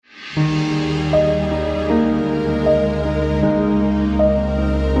And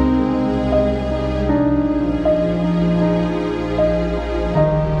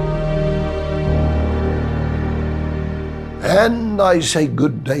I say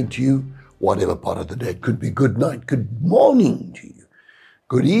good day to you, whatever part of the day. It could be good night, good morning to you,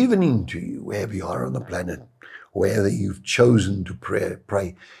 good evening to you, wherever you are on the planet, wherever you've chosen to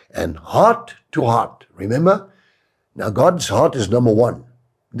pray, and heart to heart. Remember, now God's heart is number one,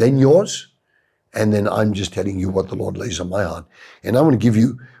 then yours, and then I'm just telling you what the Lord lays on my heart. And I'm going to give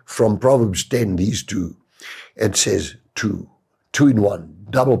you from Proverbs 10 these two. It says two in one,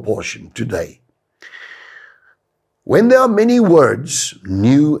 double portion today. When there are many words,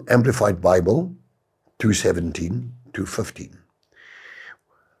 New Amplified Bible, 2:17, 2:15.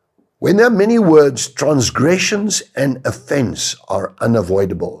 When there are many words, transgressions and offense are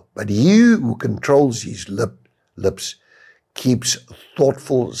unavoidable. But he who controls his lips keeps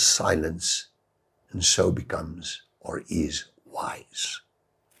thoughtful silence, and so becomes or is wise.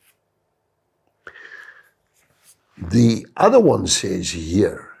 The other one says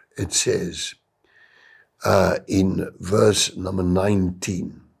here, it says, in verse number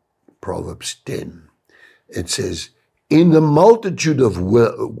 19, Proverbs 10, it says, in the multitude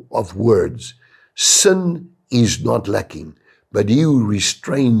of words, sin is not lacking, but he who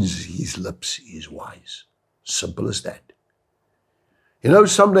restrains his lips is wise. Simple as that. You know,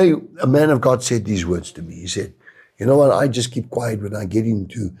 someday a man of God said these words to me. He said, you know what, I just keep quiet when I get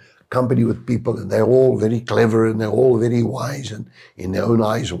into company with people and they're all very clever and they're all very wise and in their own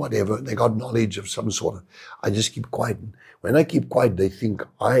eyes or whatever, they got knowledge of some sort. I just keep quiet. When I keep quiet, they think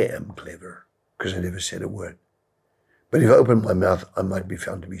I am clever because I never said a word. But if I open my mouth, I might be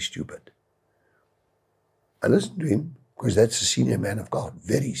found to be stupid. I listen to him because that's a senior man of God,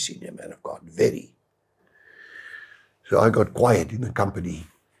 very senior man of God, very. So I got quiet in the company.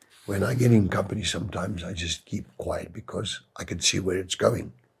 When I get in company, sometimes I just keep quiet because I can see where it's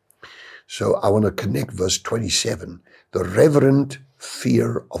going. So I want to connect verse 27, the reverent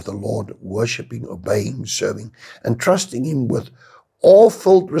fear of the Lord, worshiping, obeying, serving, and trusting him with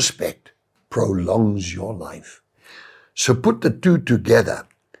awe-filled respect prolongs your life. So put the two together.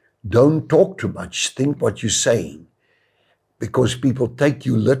 Don't talk too much. Think what you're saying, because people take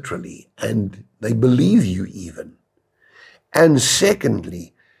you literally and they believe you even. And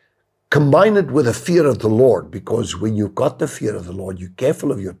secondly, combine it with a fear of the Lord, because when you've got the fear of the Lord, you're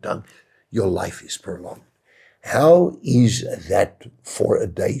careful of your tongue, your life is prolonged. How is that for a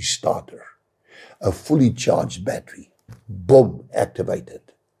day starter? A fully charged battery, boom,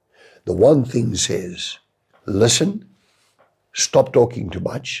 activated. The one thing says, listen, stop talking too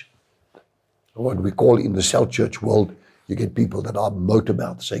much. What we call in the cell church world, you get people that are motor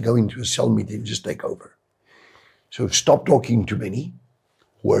mouths. They go into a cell meeting and just take over. So stop talking too many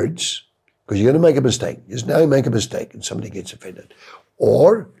words, because you're going to make a mistake. Just now you make a mistake and somebody gets offended.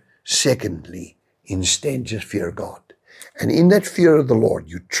 Or, secondly, instead just fear God. And in that fear of the Lord,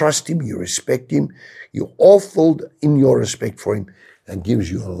 you trust him, you respect him, you're all filled in your respect for him, and gives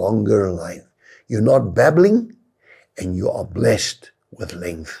you a longer life. You're not babbling, and you are blessed with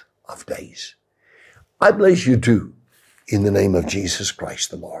length of days. I bless you too, in the name of Jesus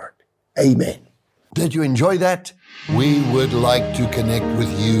Christ the Lord. Amen. Did you enjoy that? We would like to connect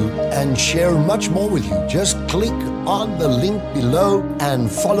with you and share much more with you. Just click on the link below and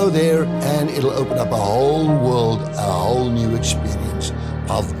follow there, and it'll open up a whole world, a whole new experience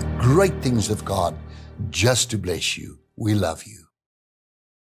of great things of God just to bless you. We love you.